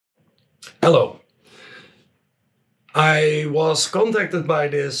Hello. I was contacted by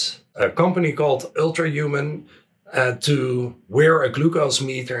this company called Ultrahuman to wear a glucose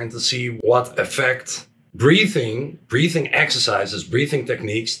meter and to see what effect breathing exercises, breathing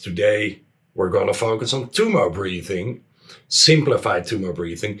techniques. Today, we're going to focus on tummo breathing, simplified tummo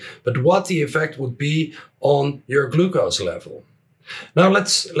breathing, but what the effect would be on your glucose level. Now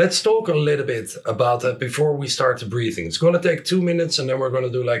let's talk a little bit about that before we start the breathing. It's going to take 2 minutes, and then we're going to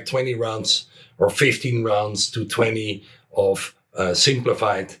do like 20 rounds or 15 rounds to 20 of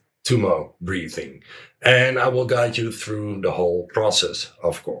simplified tummo breathing. And I will guide you through the whole process,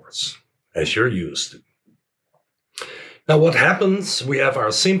 of course, as you're used to. Now, what happens? We have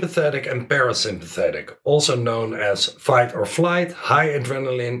our sympathetic and parasympathetic, also known as fight or flight, high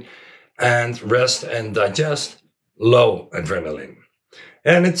adrenaline, and rest and digest, low adrenaline.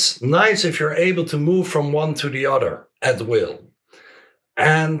 And it's nice if you're able to move from one to the other at will.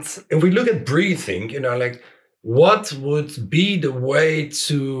 And if we look at breathing, like what would be the way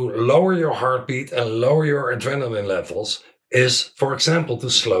to lower your heartbeat and lower your adrenaline levels is, for example, to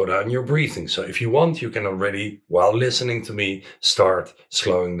slow down your breathing. So if you want, you can already, while listening to me, start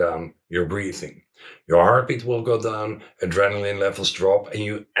slowing down your breathing. Your heartbeat will go down, adrenaline levels drop, and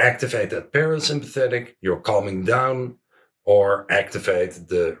you activate that parasympathetic, you're calming down, or activate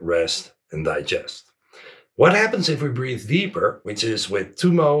the rest and digest. What happens if we breathe deeper, which is with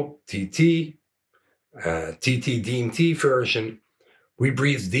Tummo, TT, TT DMT version, we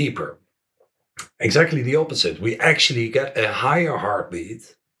breathe deeper. Exactly the opposite. We actually get a higher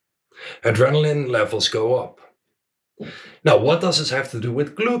heartbeat. Adrenaline levels go up. Now, what does this have to do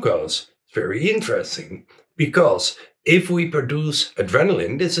with glucose? It's very interesting because if we produce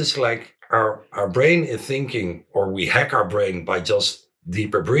adrenaline, this is like our brain is thinking, or we hack our brain by just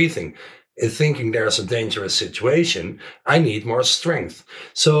deeper breathing, is thinking there's a dangerous situation, I need more strength.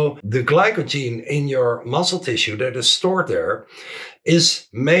 So the glycogen in your muscle tissue that is stored there is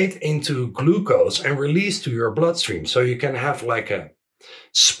made into glucose and released to your bloodstream. So you can have like a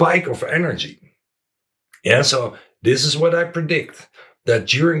spike of energy. Yeah, so this is what I predict, that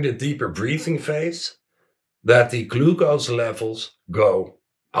during the deeper breathing phase, that the glucose levels go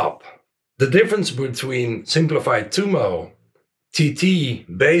up. The difference between simplified Tummo, TT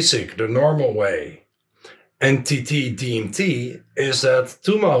basic, the normal way, and TT DMT is that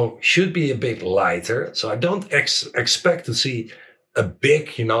Tummo should be a bit lighter. So I don't expect to see a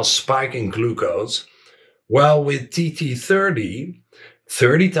big, spike in glucose. While with TT 30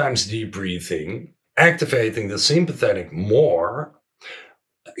 times deep breathing, activating the sympathetic more,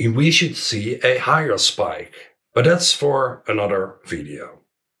 we should see a higher spike. But that's for another video.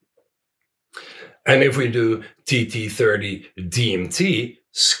 And if we do TT30 DMT,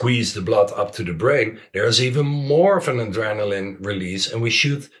 squeeze the blood up to the brain, there's even more of an adrenaline release, and we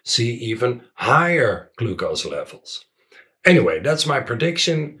should see even higher glucose levels. Anyway, that's my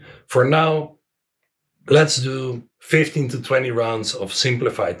prediction. For now, let's do 15 to 20 rounds of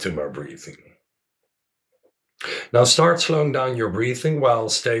simplified tummo breathing. Now start slowing down your breathing while I'll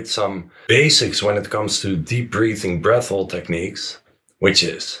state some basics when it comes to deep breathing breath hold techniques, which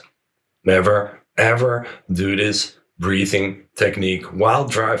is never ever do this breathing technique while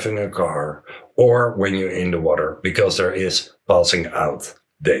driving a car or when you're in the water, because there is passing out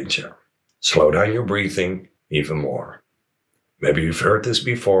danger. Slow down your breathing even more. Maybe you've heard this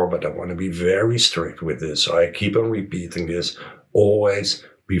before, but I want to be very strict with this. So I keep on repeating this always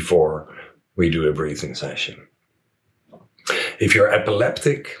before we do a breathing session. If you're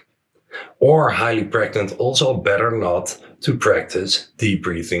epileptic or highly pregnant, also better not to practice deep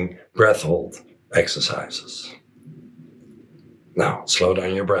breathing breath hold exercises. Now, slow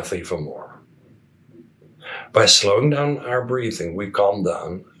down your breath even more. By slowing down our breathing, we calm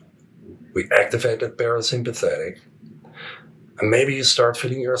down, we activate that parasympathetic, and maybe you start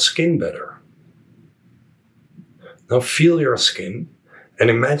feeling your skin better. Now feel your skin and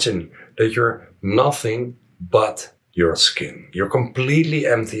imagine that you're nothing but your skin. You're completely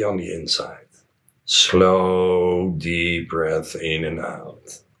empty on the inside. Slow, deep breath in and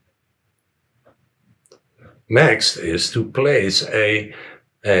out. Next is to place a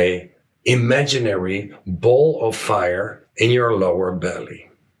imaginary ball of fire in your lower belly.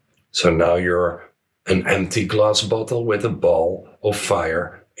 So now you're an empty glass bottle with a ball of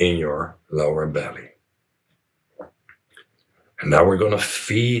fire in your lower belly. And now we're going to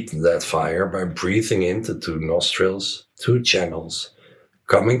feed that fire by breathing into 2 nostrils, 2 channels,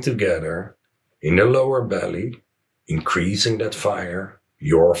 coming together in the lower belly, increasing that fire,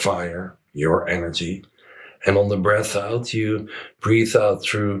 your energy. And on the breath out, you breathe out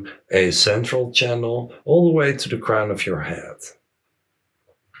through a central channel all the way to the crown of your head.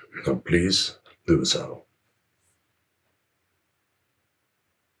 So please do so.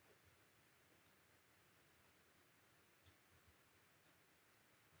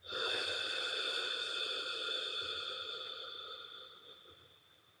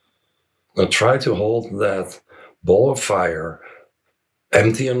 Now try to hold that ball of fire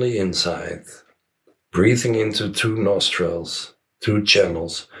empty on the inside, breathing into 2 nostrils, 2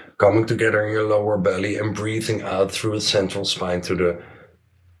 channels, coming together in your lower belly and breathing out through the central spine to the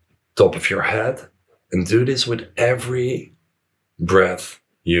top of your head. And do this with every breath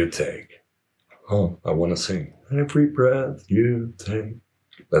you take. Oh, I want to sing. Every breath you take.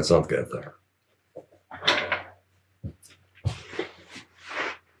 Let's not get there.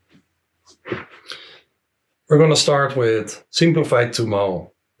 We're going to start with Simplified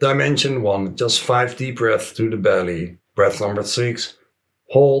Tummo. Dimension 1, just 5 deep breaths to the belly. Breath number 6,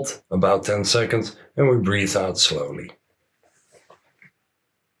 hold about 10 seconds and we breathe out slowly.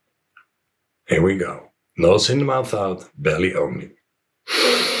 Here we go. Nose in the mouth out, belly only.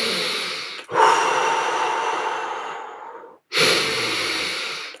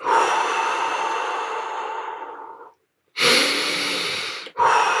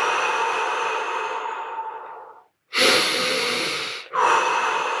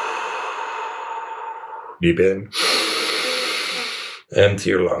 Deep in.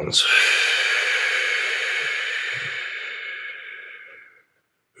 Empty your lungs.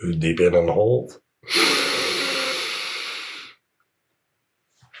 Deep in and hold.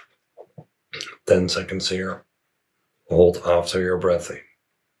 Ten seconds here. Hold after your breathing.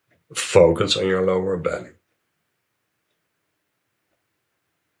 Focus on your lower belly.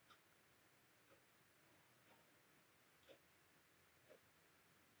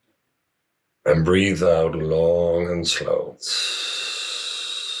 And breathe out long and slow.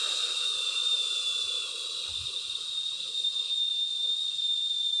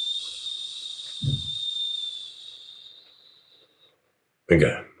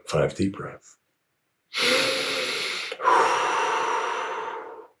 Again, 5 deep breaths.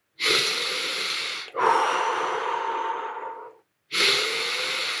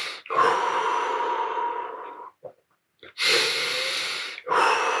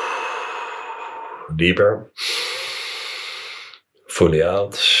 Deeper. Fully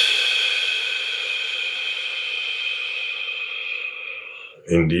out.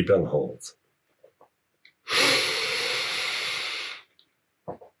 In deep and hold.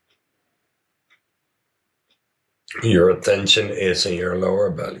 Your attention is in your lower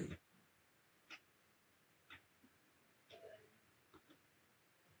belly.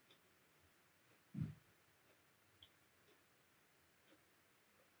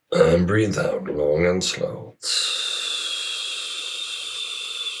 And breathe out long and slow.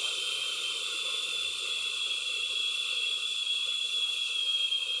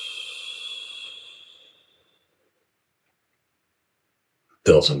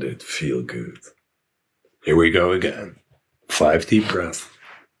 Doesn't it feel good? Here we go again. 5 deep breaths.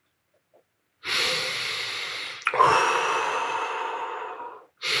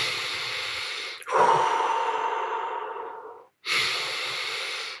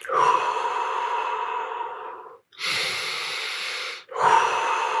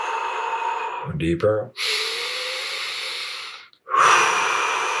 Deeper.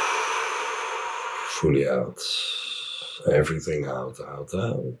 Fully out. Everything out, out,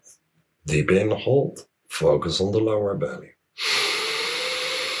 out. Deep in, hold. Focus on the lower belly.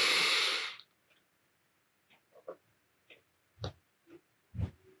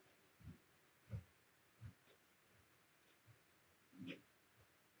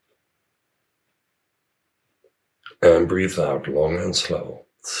 And breathe out long and slow.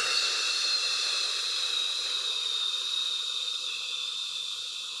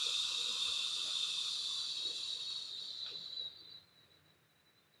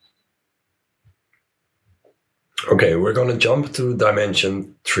 Okay, we're going to jump to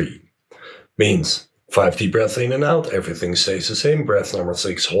dimension 3. Means 5 deep breaths in and out, everything stays the same. Breath number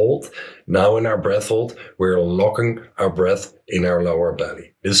 6, hold. Now in our breath hold, we're locking our breath in our lower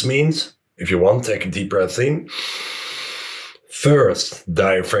belly. This means, if you want, take a deep breath in. First,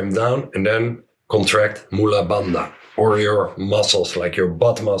 diaphragm down, and then contract mula bandha, or your muscles, like your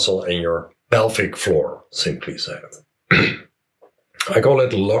butt muscle and your pelvic floor, simply said. I call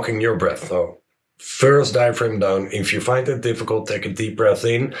it locking your breath, though. First, diaphragm down. If you find it difficult, take a deep breath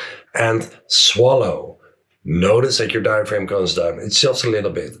in and swallow. Notice that your diaphragm goes down. It's just a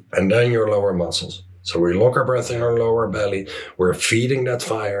little bit. And then your lower muscles. So we lock our breath in our lower belly. We're feeding that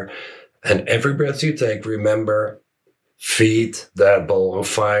fire. And every breath you take, remember, feed that ball of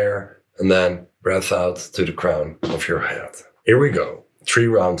fire. And then breath out to the crown of your head. Here we go. 3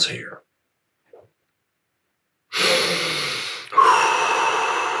 rounds here.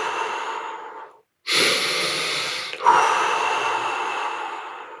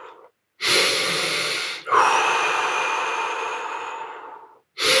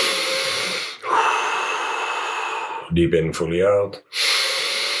 Deep in, fully out.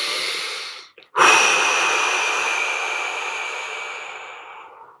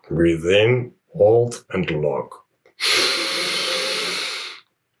 Breathe in, hold, and lock.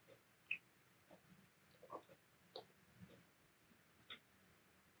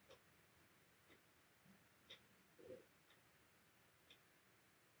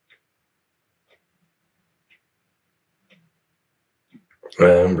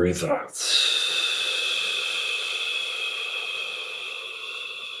 And breathe out.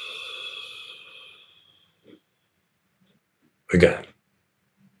 Again.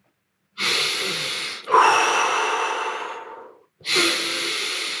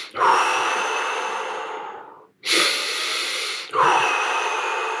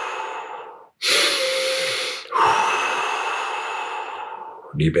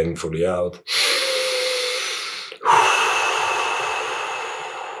 Deep in, fully out.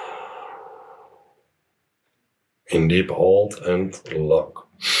 In deep, hold and lock.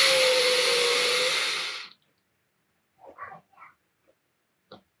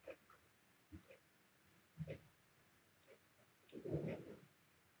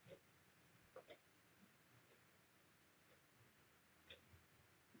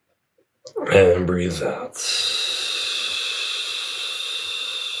 And breathe out.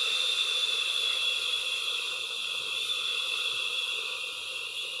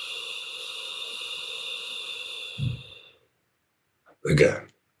 Again.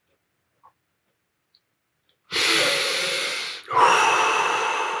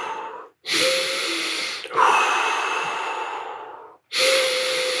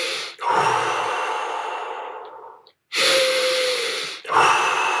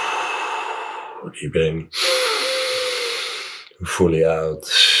 Deep in, fully out.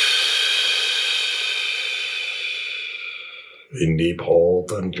 In deep,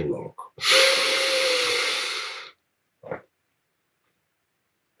 hold and lock.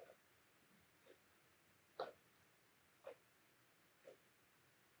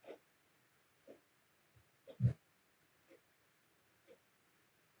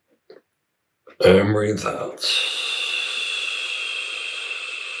 And breathe out.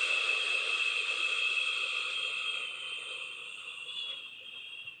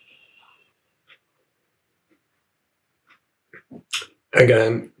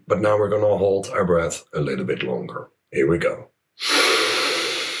 Again, but now we're going to hold our breath a little bit longer. Here we go.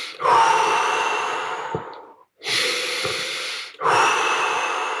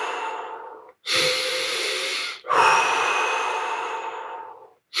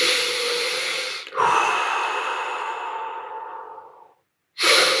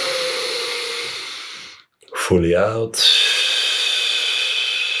 Fully out.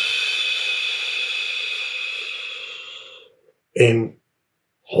 In,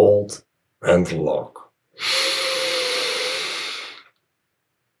 hold, and lock.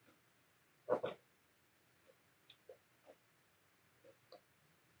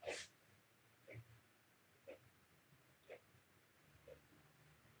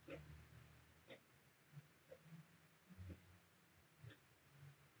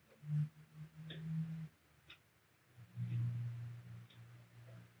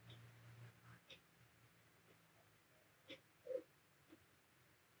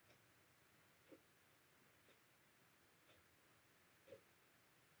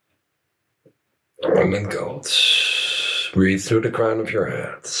 And then go. Breathe through the crown of your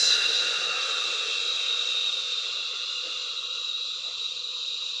head.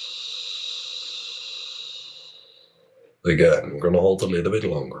 Again, we're going to hold a little bit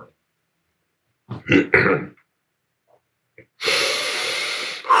longer.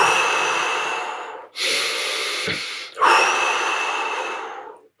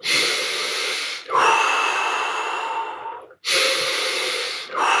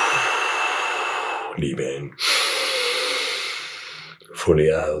 Deep in,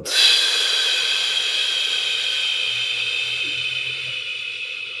 fully out.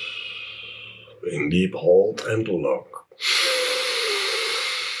 In deep, hold and lock.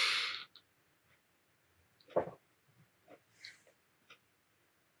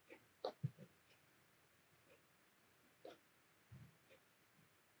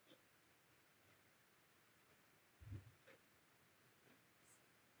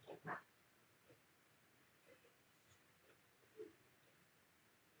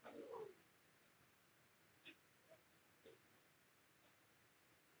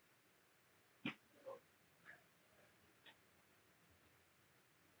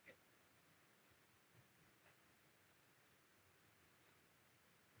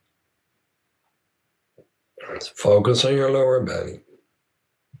 Focus on your lower belly.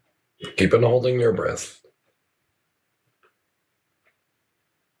 Keep on holding your breath.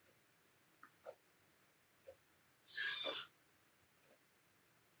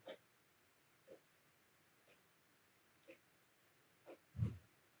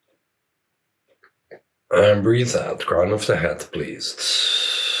 And breathe out, crown of the head, please.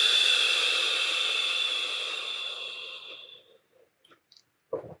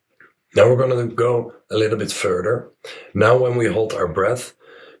 Now we're going to go a little bit further. Now when we hold our breath,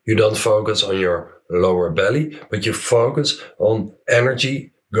 you don't focus on your lower belly, but you focus on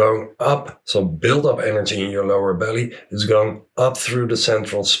energy going up. So build up energy in your lower belly is going up through the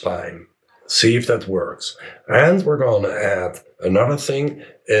central spine. See if that works. And we're going to add another thing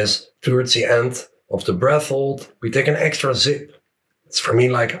is towards the end of the breath hold, we take an extra zip. It's for me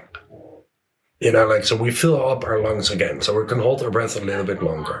like, so we fill up our lungs again. So we can hold our breath a little bit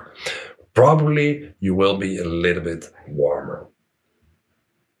longer. Probably you will be a little bit warmer.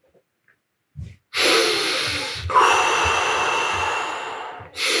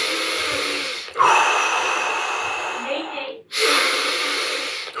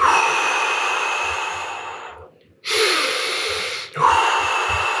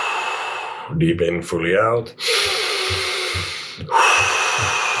 Deep in, fully out.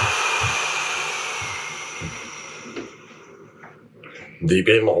 Deep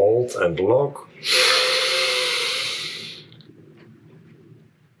in, hold and lock.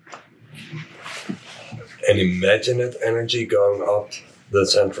 And imagine that energy going up the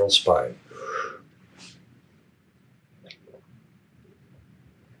central spine.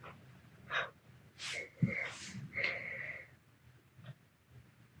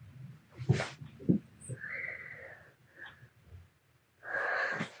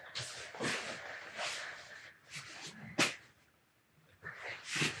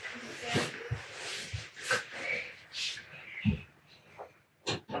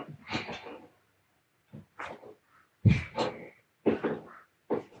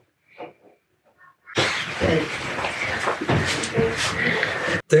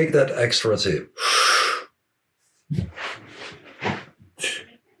 Take that extra zip.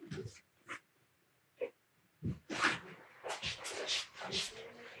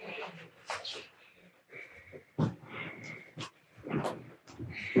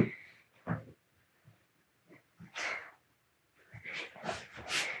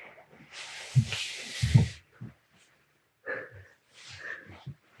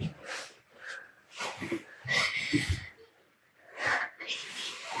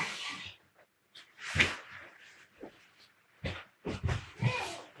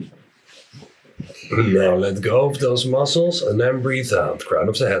 Now let go of those muscles and then breathe out. Crown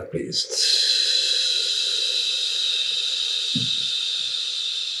of the head, please.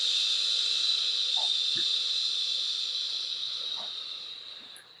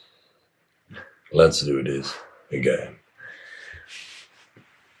 Let's do this again.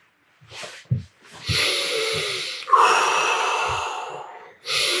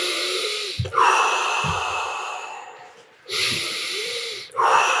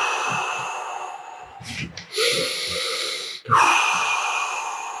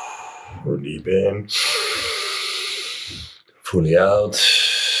 Deep in, fully out.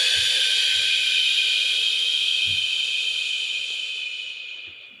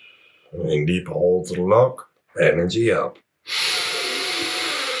 And deep hold, lock, energy up.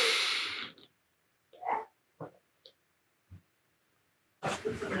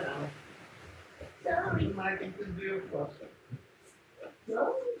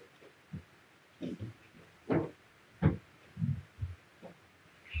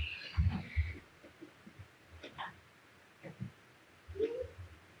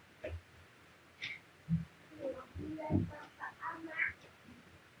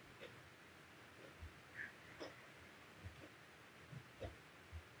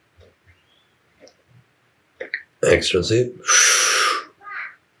 Extra zip.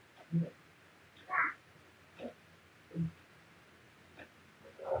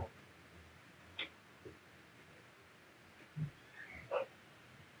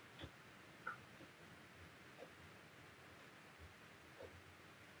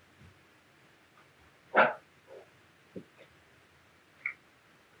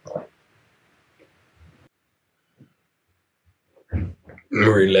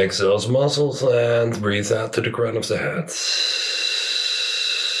 Relax those muscles and breathe out to the crown of the head.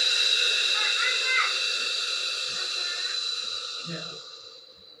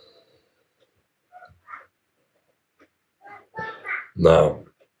 Now,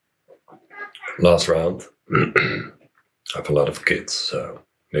 last round. I have a lot of kids, so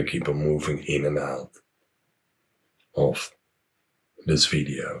they keep on moving in and out. of this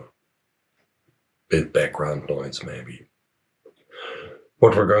video. Bit background noise maybe.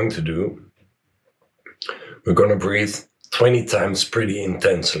 What we're going to do, we're going to breathe 20 times pretty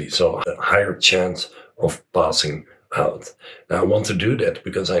intensely, so a higher chance of passing out. Now I want to do that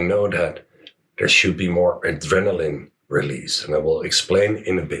because I know that there should be more adrenaline release, and I will explain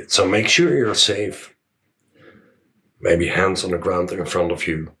in a bit. So make sure you're safe. Maybe hands on the ground in front of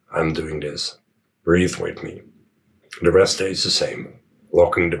you. I'm doing this. Breathe with me. The rest stays the same.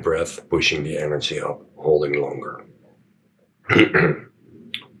 Locking the breath, pushing the energy up, holding longer.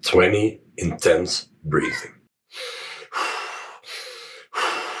 20 intense breathing.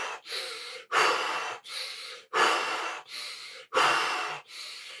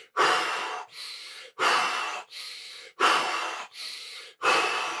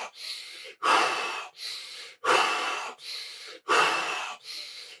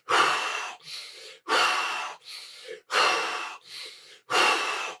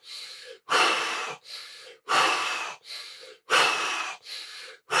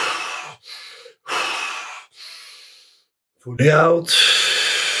 Fully out.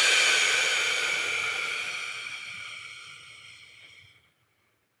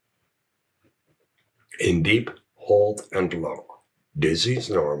 In deep, hold and lock. This is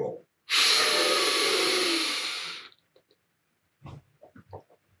normal.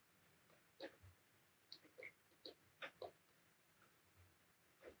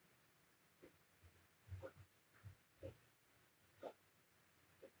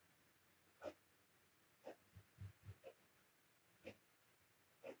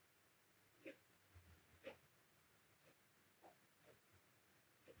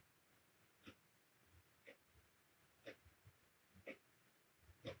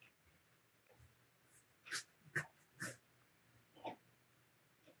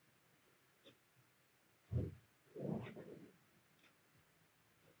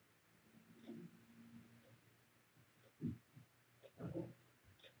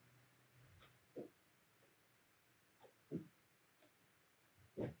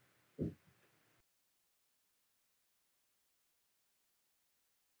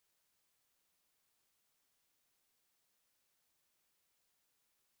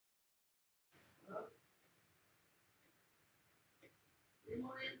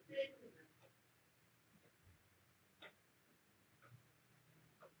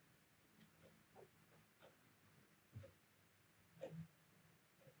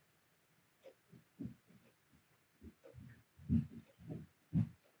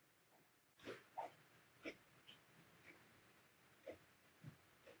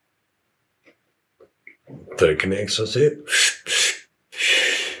 Take an extra sip.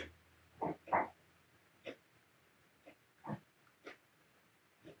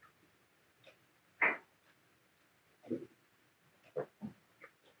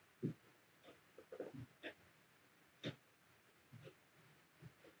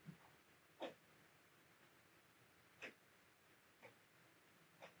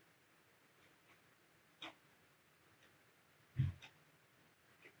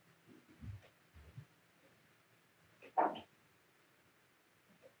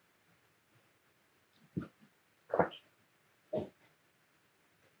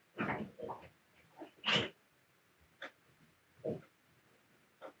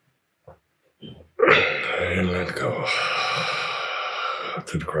 And let go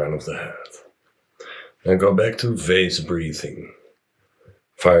to the crown of the head. And go back to vase breathing.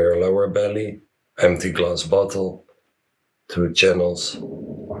 Fire lower belly, empty glass bottle, 2 channels.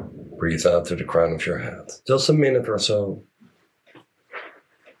 Breathe out to the crown of your head. Just a minute or so.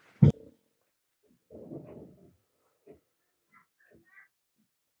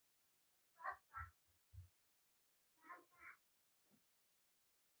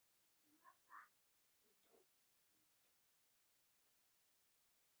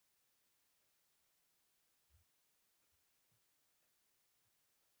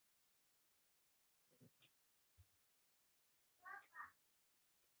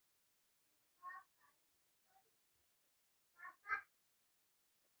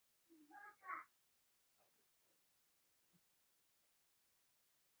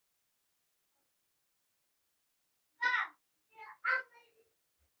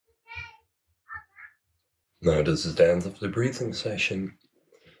 Now this is the end of the breathing session.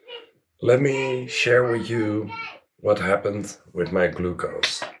 Let me share with you what happened with my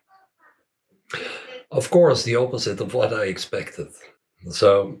glucose. Of course, the opposite of what I expected.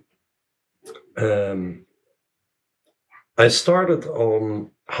 So, I started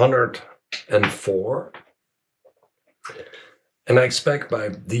on 104, And I expect by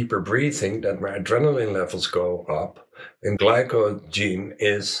deeper breathing that my adrenaline levels go up and glycogen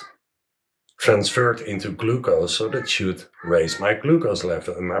is transferred into glucose, so that should raise my glucose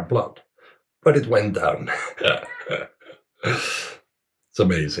level in my blood. But it went down. It's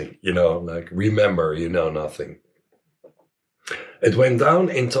amazing, like remember, you know nothing. It went down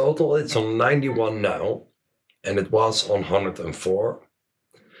in total, it's on 91 now, and it was on 104.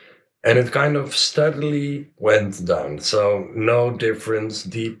 And it kind of steadily went down. So no difference,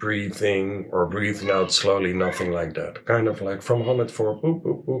 deep breathing or breathing out slowly, nothing like that. Kind of like from 104, boop,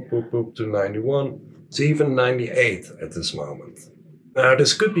 boop, boop, boop, boop, to 91. It's even 98 at this moment. Now,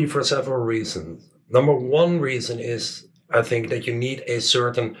 this could be for several reasons. Number one reason is, I think, that you need a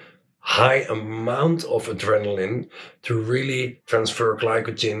certain high amount of adrenaline to really transfer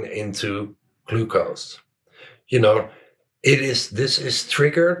glycogen into glucose. This is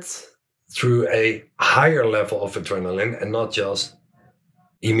triggered through a higher level of adrenaline and not just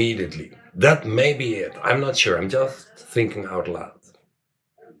immediately. That may be it. I'm not sure. I'm just thinking out loud.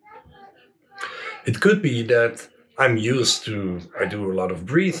 It could be that I do a lot of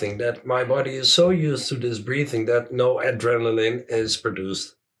breathing, that my body is so used to this breathing that no adrenaline is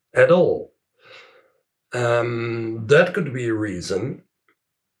produced at all. That could be a reason.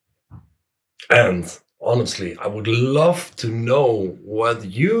 And honestly, I would love to know what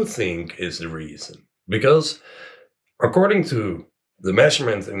you think is the reason. Because according to the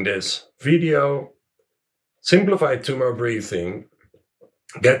measurement in this video, Simplified Tummo Breathing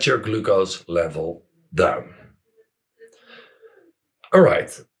gets your glucose level down. All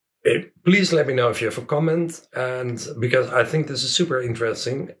right. Please let me know if you have a comment, and because I think this is super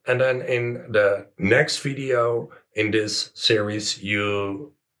interesting. And then in the next video in this series,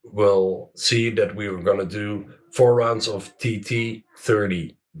 you will see that we are going to do 4 rounds of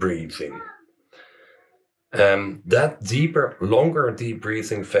TT30 breathing. That deeper, longer deep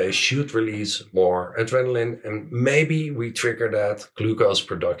breathing phase should release more adrenaline, and maybe we trigger that glucose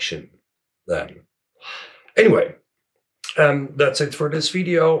production then. Anyway, that's it for this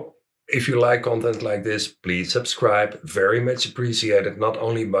video. If you like content like this, please subscribe. Very much appreciated, not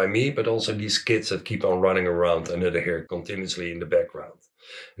only by me, but also these kids that keep on running around under the hair continuously in the background.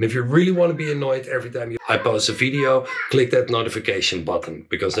 And if you really want to be annoyed every time I post a video, click that notification button,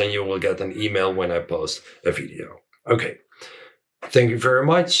 because then you will get an email when I post a video. Okay, thank you very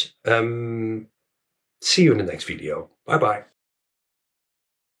much. See you in the next video. Bye-bye.